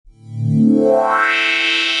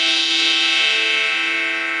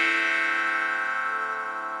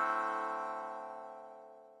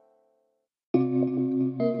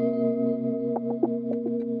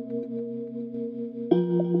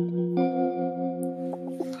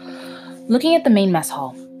Looking at the main mess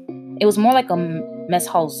hall, it was more like a mess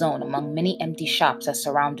hall zone among many empty shops that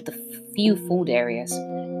surrounded the few food areas.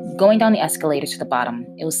 Going down the escalators to the bottom,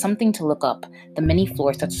 it was something to look up the many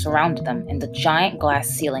floors that surrounded them and the giant glass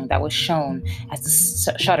ceiling that was shown as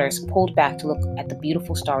the shutters pulled back to look at the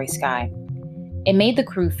beautiful starry sky. It made the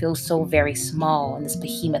crew feel so very small in this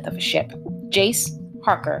behemoth of a ship. Jace,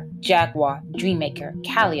 Harker, Jaguar, Dreammaker,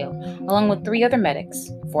 Callio, along with 3 other medics,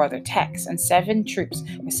 4 other techs, and 7 troops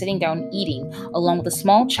were sitting down eating, along with a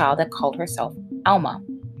small child that called herself Alma.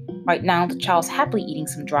 Right now, the child's happily eating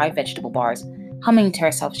some dry vegetable bars. Humming to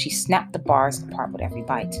herself, she snapped the bars apart with every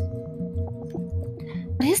bite.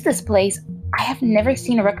 What is this place? I have never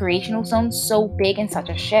seen a recreational zone so big in such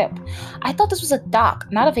a ship. I thought this was a dock,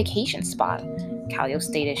 not a vacation spot, Callio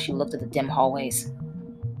stated as she looked at the dim hallways.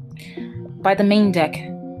 By the main deck,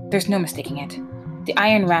 there's no mistaking it. The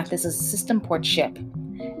Iron Wrath is a system port ship,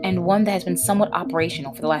 and one that has been somewhat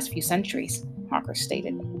operational for the last few centuries, Harker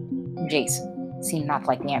stated. Jace seemed not to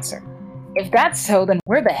like the answer. If that's so, then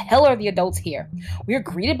where the hell are the adults here? We are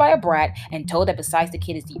greeted by a brat and told that besides the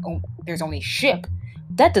kid there's only ship.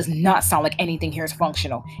 That does not sound like anything here is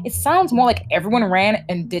functional. It sounds more like everyone ran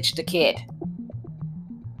and ditched the kid.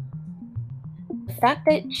 The fact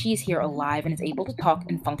that she's here alive and is able to talk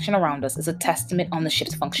and function around us is a testament on the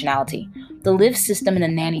ship's functionality. The live system and the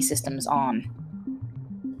nanny system is on.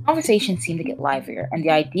 The conversation seemed to get livelier, and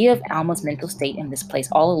the idea of Alma's mental state in this place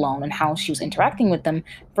all alone and how she was interacting with them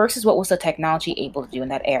versus what was the technology able to do in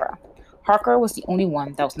that era. Harker was the only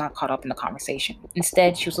one that was not caught up in the conversation.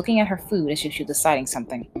 Instead, she was looking at her food as if she was deciding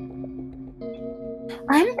something.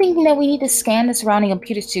 I'm thinking that we need to scan the surrounding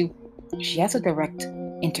computers to... She has a direct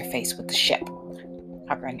interface with the ship,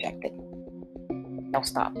 Harker injected. Bell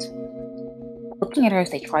stopped, looking at her as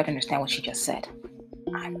they tried to understand what she just said.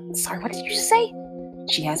 I'm sorry, what did you say?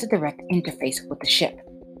 She has a direct interface with the ship.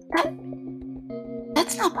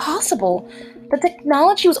 That's not possible. The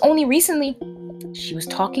technology was only recently... She was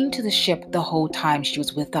talking to the ship the whole time she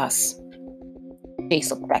was with us. Jace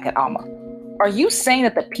looked back at Alma. Are you saying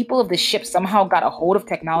that the people of the ship somehow got a hold of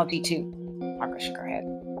technology too? Harker shook her head.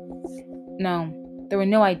 No, there were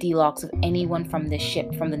no ID logs of anyone from this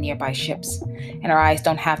ship from the nearby ships, and our eyes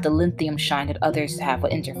don't have the lithium shine that others have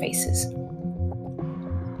with interfaces.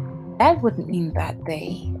 That would mean that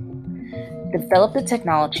they developed the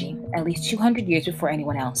technology at least 200 years before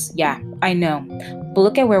anyone else. Yeah, I know. But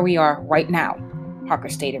look at where we are right now, Harker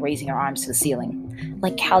stated, raising her arms to the ceiling.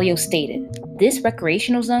 Like Callio stated, this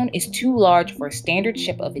recreational zone is too large for a standard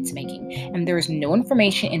ship of its making, and there is no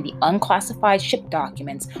information in the unclassified ship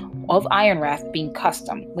documents of Iron Wrath being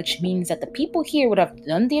custom, which means that the people here would have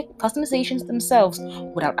done the customizations themselves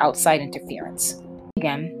without outside interference.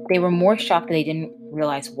 Again, they were more shocked that they didn't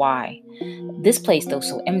realize why. This place, though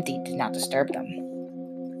so empty, did not disturb them.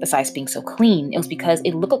 Besides being so clean, it was because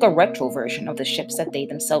it looked like a retro version of the ships that they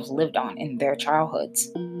themselves lived on in their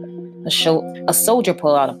childhoods. A soldier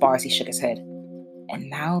pulled out a bar as he shook his head. And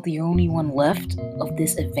now the only one left of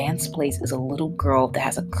this advanced place is a little girl that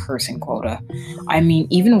has a cursing quota. I mean,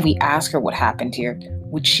 even if we ask her what happened here,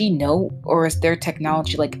 would she know? Or is their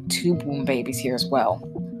technology like 2 boom babies here as well?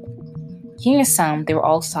 Hearing a sound, they were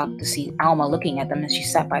all shocked to see Alma looking at them as she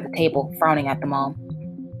sat by the table, frowning at them all.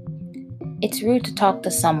 It's rude to talk to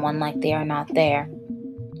someone like they are not there.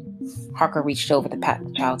 Harker reached over to pat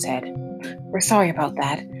the child's head. We're sorry about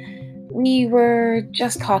that. We were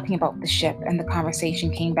just talking about the ship, and the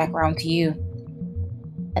conversation came back around to you.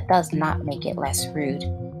 That does not make it less rude,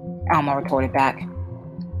 Alma retorted back.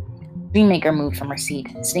 Dreammaker moved from her seat,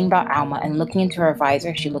 sitting by Alma and looking into her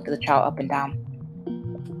visor. She looked at the child up and down.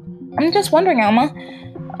 I'm just wondering, Alma,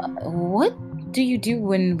 what do you do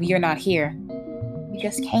when we are not here? We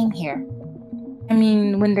just came here. I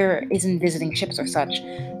mean, when there isn't visiting ships or such,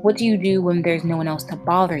 what do you do when there's no one else to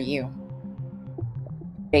bother you?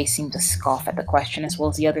 Jace seemed to scoff at the question, as well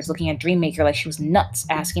as the others looking at Dreammaker like she was nuts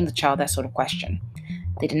asking the child that sort of question.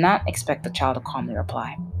 They did not expect the child to calmly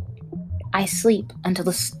reply. I sleep until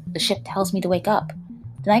the ship tells me to wake up.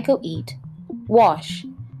 Then I go eat, wash,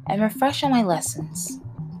 and refresh on my lessons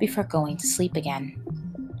before going to sleep again.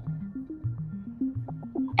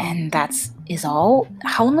 And is all?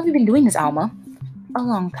 How long have you been doing this, Alma? A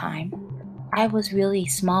long time. I was really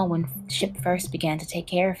small when the ship first began to take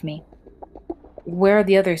care of me. Where are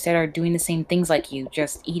the others that are doing the same things like you,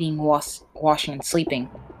 just eating, washing, and sleeping?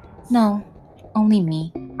 No, only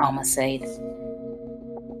me, Alma said.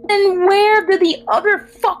 Then where did the other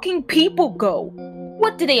fucking people go?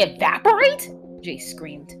 What, did they evaporate? Jace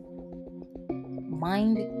screamed.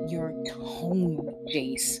 Mind your tone,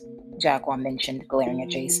 Jace, Jaguar mentioned, glaring at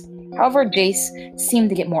Jace. However, Jace seemed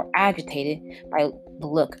to get more agitated by the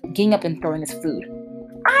look, getting up and throwing his food.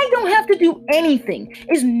 I don't have to do anything.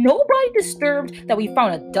 Is nobody disturbed that we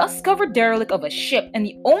found a dust-covered derelict of a ship and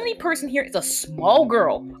the only person here is a small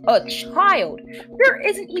girl, a child? There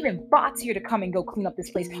isn't even bots here to come and go clean up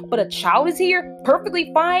this place, but a child is here,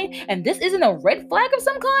 perfectly fine, and this isn't a red flag of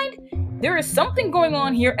some kind? There is something going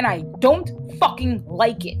on here and I don't fucking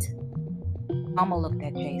like it. Alma looked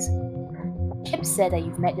at Jace. Chip said that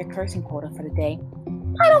you've met your cursing quota for the day.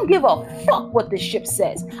 I don't give a fuck what this ship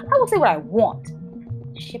says. I will say what I want.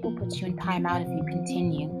 Ship will put you in timeout if you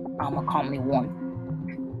continue, Alma calmly warned.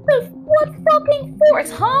 What fucking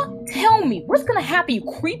force, huh? Tell me, what's gonna happen, you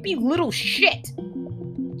creepy little shit?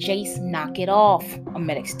 Jace, knock it off, a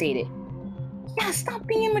medic stated. Yeah, stop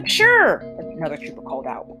being immature, another trooper called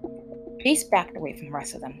out. Jace backed away from the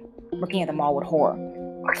rest of them, looking at them all with horror.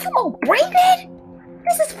 Are you all brain dead?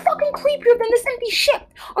 This is fucking creepier than this empty ship.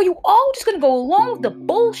 Are you all just gonna go along with the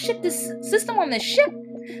bullshit this system on this ship?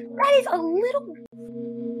 That is a little...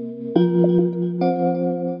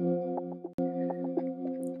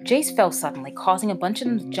 Jace fell suddenly, causing a bunch of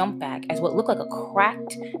them to jump back as what looked like a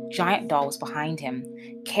cracked giant doll was behind him,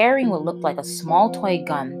 carrying what looked like a small toy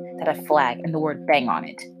gun that had a flag and the word bang on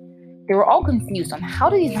it. They were all confused on how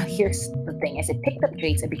did he not hear the thing as it picked up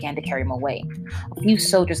Jace and began to carry him away. A few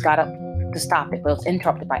soldiers got up to stop it, but it was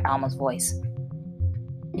interrupted by Alma's voice.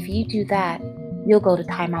 If you do that, you'll go to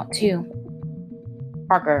timeout too.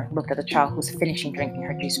 Parker looked at the child who was finishing drinking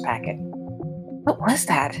her juice packet. What was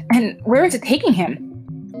that? And where is it taking him?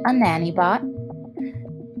 A nanny bot.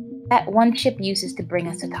 That one Chip uses to bring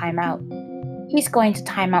us to timeout. He's going to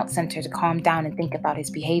timeout center to calm down and think about his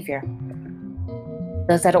behavior.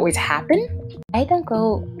 Does that always happen? I don't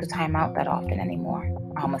go to timeout that often anymore,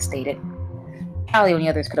 Alma stated. Callie and the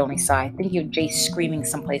others could only sigh, thinking of Jace screaming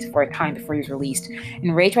someplace for a time before he was released,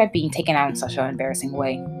 enraged by being taken out in such an embarrassing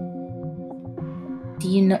way. Do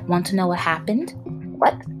you want to know what happened?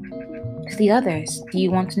 What? To the others, do you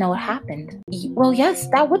want to know what happened? Well, yes,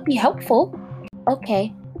 that would be helpful.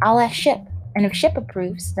 Okay, I'll ask Ship, and if Ship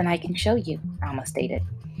approves, then I can show you, Alma stated.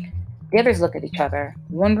 The others looked at each other,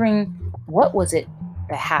 wondering what was it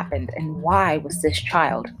that happened and why was this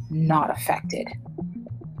child not affected.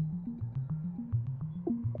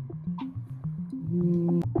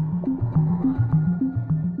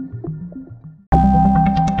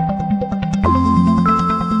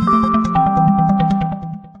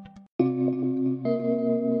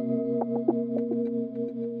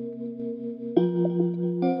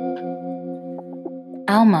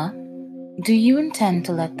 Alma, do you intend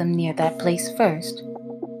to let them near that place first?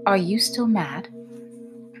 Are you still mad?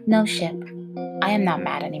 No, Ship. I am not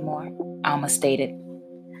mad anymore, Alma stated.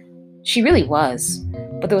 She really was,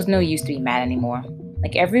 but there was no use to be mad anymore.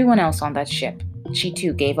 Like everyone else on that ship, she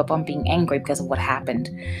too gave up on being angry because of what happened.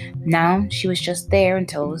 Now she was just there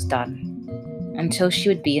until it was done. Until she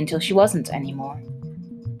would be until she wasn't anymore.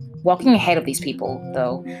 Walking ahead of these people,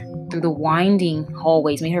 though, through the winding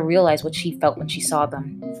hallways made her realize what she felt when she saw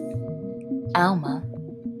them. Alma,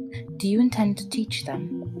 do you intend to teach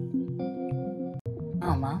them?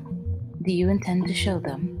 Alma, do you intend to show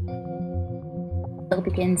them? They'll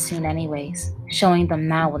begin soon anyways. Showing them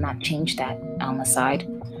now will not change that, Alma sighed,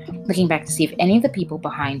 looking back to see if any of the people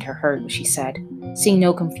behind her heard what she said. Seeing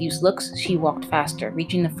no confused looks, she walked faster,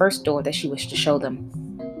 reaching the first door that she wished to show them.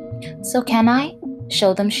 So can I?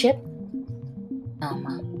 Show them, Ship?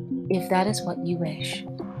 Alma, if that is what you wish.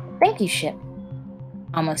 Thank you, Ship,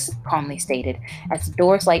 Alma calmly stated, as the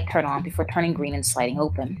door's light turned on before turning green and sliding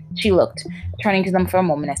open. She looked, turning to them for a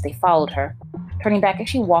moment as they followed her, turning back as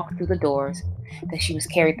she walked through the doors that she was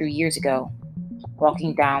carried through years ago,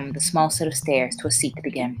 walking down the small set of stairs to a seat to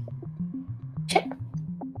begin. Chip?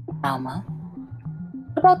 Alma?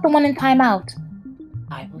 What about the one in timeout?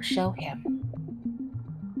 I will show him.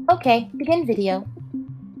 Okay, begin video.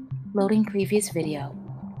 Loading previous video.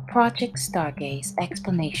 Project Stargaze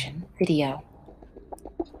explanation video.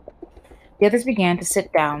 The others began to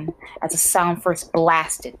sit down as the sound first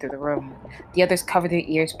blasted through the room. The others covered their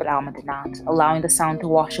ears, but Alma did not, allowing the sound to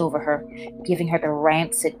wash over her, giving her the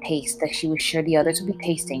rancid taste that she was sure the others would be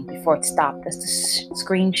tasting before it stopped as the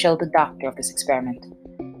screen showed the doctor of this experiment.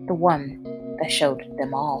 The one that showed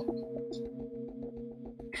them all.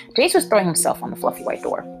 Jace was throwing himself on the fluffy white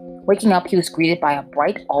door. Waking up, he was greeted by a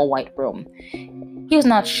bright, all-white room. He was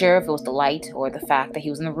not sure if it was the light or the fact that he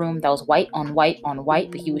was in a room that was white on white on white,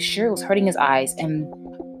 but he was sure it was hurting his eyes and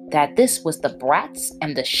that this was the brats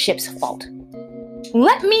and the ship's fault.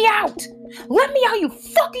 Let me out! Let me out, you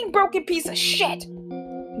fucking broken piece of shit!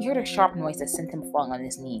 He heard a sharp noise that sent him falling on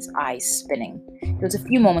his knees, eyes spinning. It was a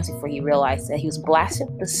few moments before he realized that he was blasted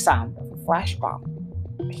with the sound of a flash bomb.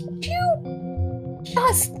 Did you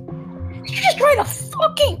just try to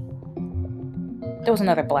fucking... There was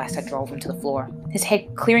another blast that drove him to the floor, his head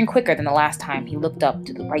clearing quicker than the last time he looked up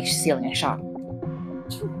to the right ceiling in shock.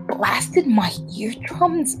 You blasted my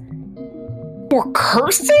eardrums for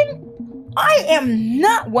cursing? I am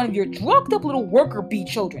not one of your drugged up little worker bee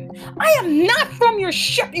children. I am not from your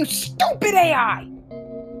ship, you stupid AI!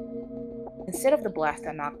 Instead of the blast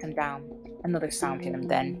that knocked him down, another sound hit him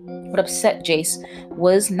then. What upset Jace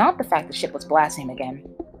was not the fact the ship was blasting him again,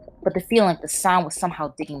 but the feeling like the sound was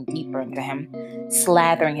somehow digging deeper into him,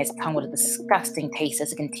 slathering his tongue with a disgusting taste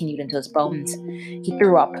as it continued into his bones. He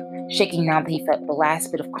threw up, shaking now that he felt the last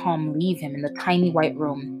bit of calm leave him in the tiny white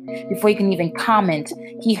room. Before he can even comment,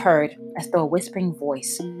 he heard, as though a whispering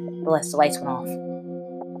voice, the lights went off.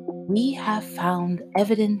 We have found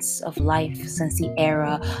evidence of life since the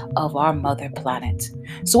era of our mother planet.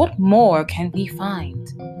 So what more can we find?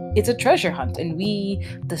 It's a treasure hunt, and we,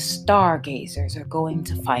 the stargazers, are going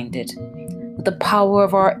to find it. With the power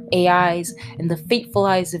of our AIs and the fateful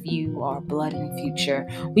eyes of you, our blood and future,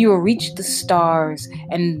 we will reach the stars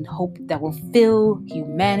and hope that will fill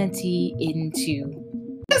humanity into...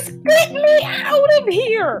 Just get me out of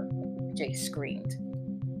here! Jay screamed.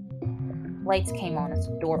 Lights came on as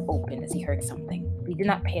the door opened as he heard something. He did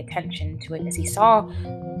not pay attention to it as he saw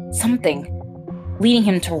something, leading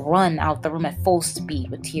him to run out the room at full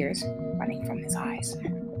speed with tears running from his eyes.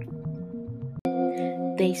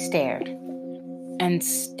 They stared and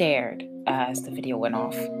stared as the video went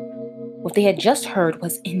off. What they had just heard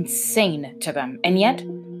was insane to them, and yet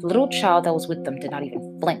the little child that was with them did not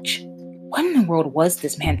even flinch. What in the world was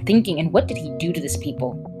this man thinking, and what did he do to these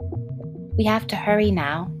people? We have to hurry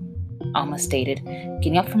now, Alma stated,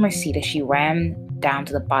 getting up from her seat as she ran down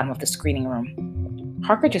to the bottom of the screening room.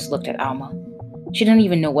 Harker just looked at Alma. She didn't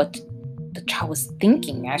even know what the child was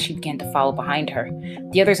thinking as she began to follow behind her,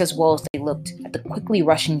 the others as well as they looked at the quickly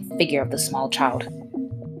rushing figure of the small child.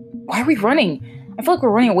 Why are we running? I feel like we're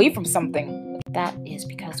running away from something. That is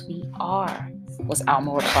because we are, was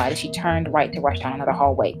Alma replied as she turned right to rush down another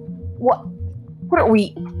hallway. What are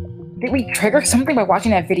we? Did we trigger something by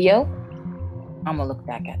watching that video? Alma looked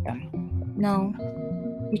back at them. No,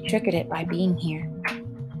 you triggered it by being here.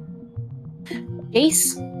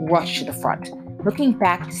 Jace rushed to the front, looking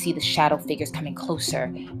back to see the shadow figures coming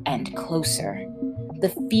closer and closer. The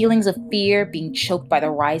feelings of fear being choked by the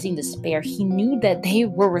rising despair, he knew that they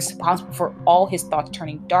were responsible for all his thoughts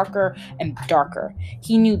turning darker and darker.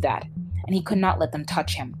 He knew that, and he could not let them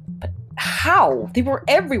touch him. But how? They were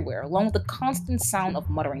everywhere, along with the constant sound of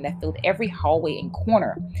muttering that filled every hallway and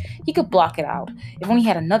corner. He could block it out. If only he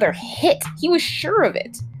had another hit, he was sure of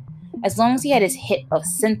it. As long as he had his hit of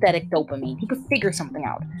synthetic dopamine, he could figure something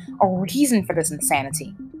out. A reason for this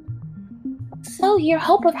insanity. So your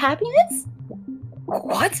hope of happiness?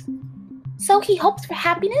 What? So he hopes for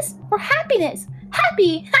happiness? For happiness!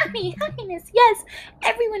 Happiness! Yes,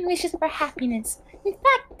 everyone wishes for happiness. In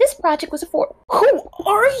fact, this project was for... Who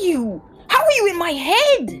are you? How are you in my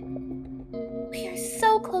head? We are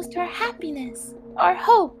so close to our happiness. Our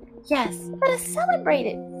hope. Yes, let us celebrate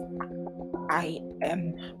it. I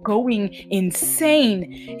am going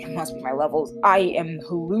insane. It must be my levels. I am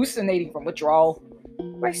hallucinating from withdrawal.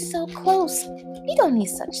 We're so close. We don't need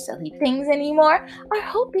such silly things anymore. Our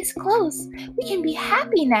hope is close. We can be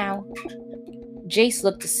happy now. Jace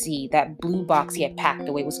looked to see that blue box he had packed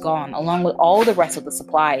away was gone, along with all the rest of the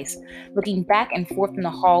supplies. Looking back and forth in the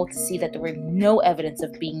hall to see that there were no evidence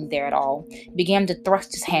of being there at all, he began to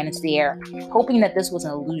thrust his hand into the air, hoping that this was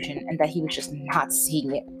an illusion and that he was just not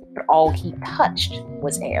seeing it. But all he touched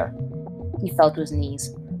was air. He fell to his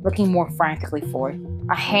knees, looking more frantically forward,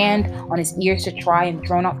 a hand on his ears to try and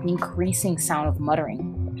drown out the increasing sound of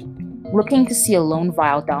muttering. Looking to see a lone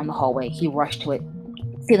vial down the hallway, he rushed to it,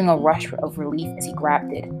 feeling a rush of relief as he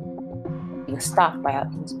grabbed it. He was stopped by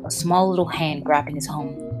a small little hand grabbing his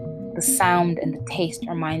own. The sound and the taste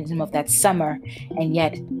reminded him of that summer, and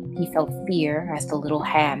yet he felt fear as the little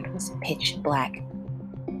hand was pitch black.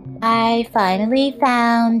 I finally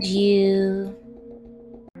found you.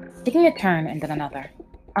 Taking a turn and then another,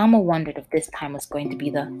 Alma wondered if this time was going to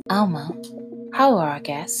be the Alma. How are our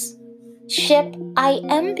guests? Ship, I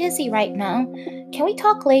am busy right now. Can we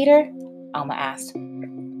talk later? Alma asked.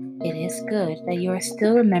 It is good that you are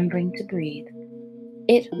still remembering to breathe.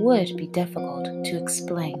 It would be difficult to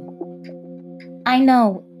explain. I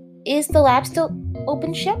know. Is the lab still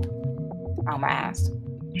open, Ship? Alma asked.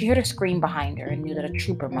 She heard a scream behind her and knew that a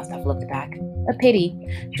trooper must have looked back. A pity.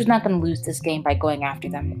 She was not going to lose this game by going after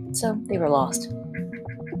them, so they were lost.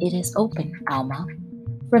 it is open, Alma.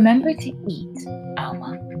 Remember to eat,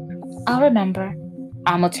 Alma. I'll remember.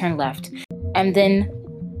 Alma turned left and then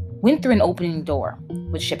went through an opening door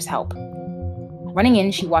with Ship's help. Running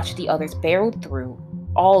in, she watched the others barrel through,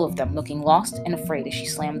 all of them looking lost and afraid as she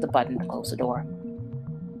slammed the button to close the door.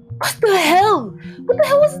 What the hell? What the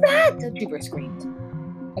hell was that? The trooper screamed.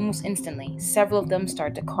 Almost instantly, several of them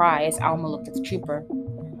started to cry as Alma looked at the trooper.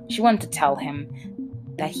 She wanted to tell him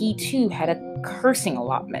that he too had a cursing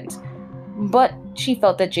allotment, but she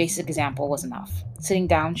felt that Jace's example was enough. Sitting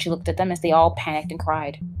down, she looked at them as they all panicked and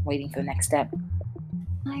cried, waiting for the next step.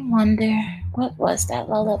 I wonder, what was that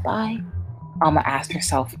lullaby? Alma asked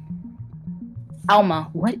herself. Alma,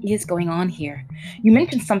 what is going on here? You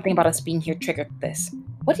mentioned something about us being here triggered this.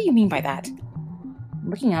 What do you mean by that?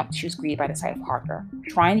 Looking up, she was greeted by the sight of Harker,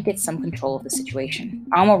 trying to get some control of the situation.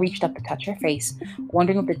 Alma reached up to touch her face,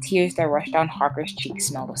 wondering if the tears that rushed down Harker's cheeks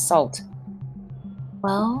smelled of salt.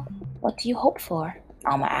 Well, what do you hope for?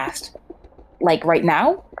 Alma asked. Like right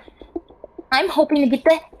now? I'm hoping to get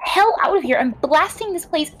the hell out of here. I'm blasting this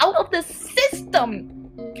place out of the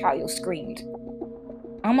system! Kallio screamed.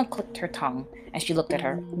 Alma clicked her tongue as she looked at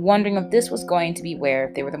her, wondering if this was going to be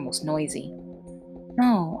where they were the most noisy.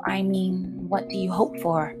 No, I mean, what do you hope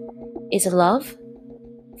for? Is it love?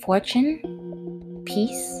 Fortune?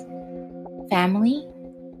 Peace? Family?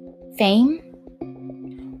 Fame?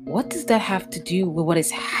 What does that have to do with what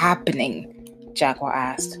is happening? Jaguar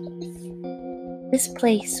asked. This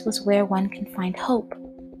place was where one can find hope.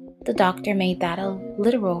 The doctor made that a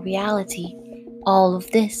literal reality. All of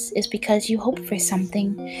this is because you hope for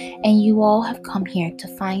something, and you all have come here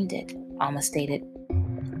to find it, Alma stated.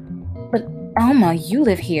 But Alma, you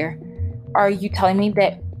live here. Are you telling me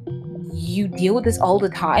that you deal with this all the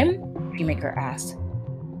time? Treemaker asked.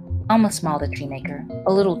 Alma smiled at Treemaker,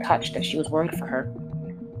 a little touched as she was worried for her.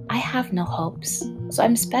 I have no hopes, so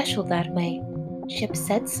I'm special that way. Ship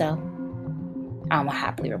said so. Alma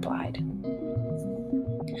happily replied.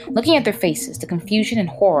 Looking at their faces, the confusion and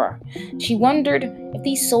horror, she wondered if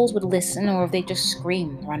these souls would listen or if they'd just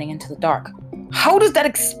scream running into the dark. How does that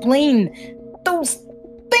explain those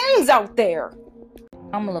things out there?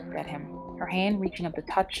 Alma looked at him, her hand reaching up to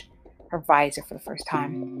touch her visor for the first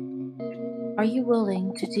time. Are you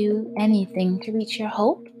willing to do anything to reach your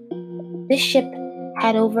hope? This ship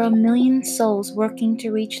had over 1 million souls working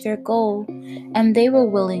to reach their goal, and they were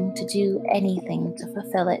willing to do anything to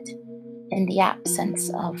fulfill it. In the absence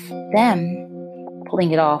of them,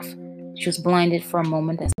 pulling it off, she was blinded for a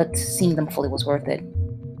moment, but seeing them fully was worth it.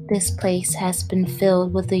 This place has been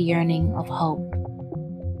filled with the yearning of hope.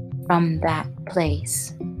 From that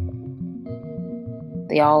place.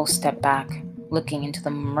 They all stepped back, looking into the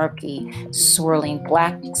murky, swirling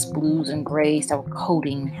blacks, blues, and grays that were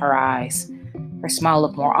coating her eyes. Her smile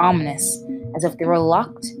looked more ominous, as if they were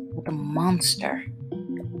locked with a monster.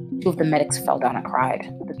 Two of the medics fell down and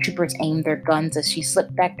cried. The troopers aimed their guns as she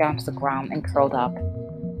slipped back down to the ground and curled up.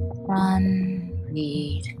 Run,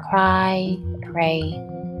 read, cry, pray.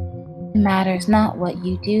 It matters not what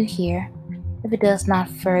you do here. If it does not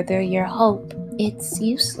further your hope, it's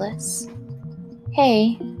useless.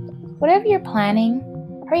 Hey, whatever you're planning,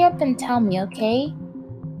 hurry up and tell me, okay?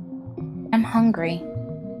 I'm hungry.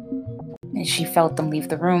 And she felt them leave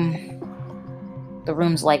the room. The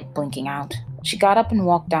room's light blinking out. She got up and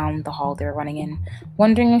walked down the hall they were running in,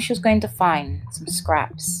 wondering if she was going to find some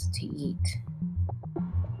scraps to eat.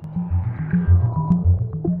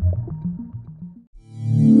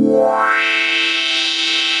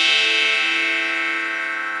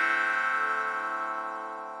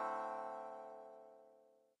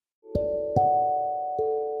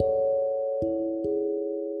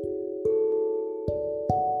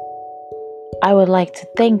 I would like to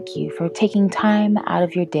thank you for taking time out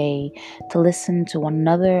of your day to listen to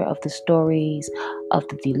another of the stories of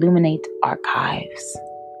the Deluminate Archives.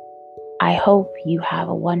 I hope you have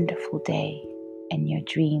a wonderful day and your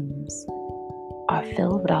dreams are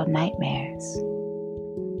filled without nightmares.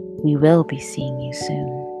 We will be seeing you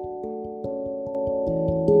soon.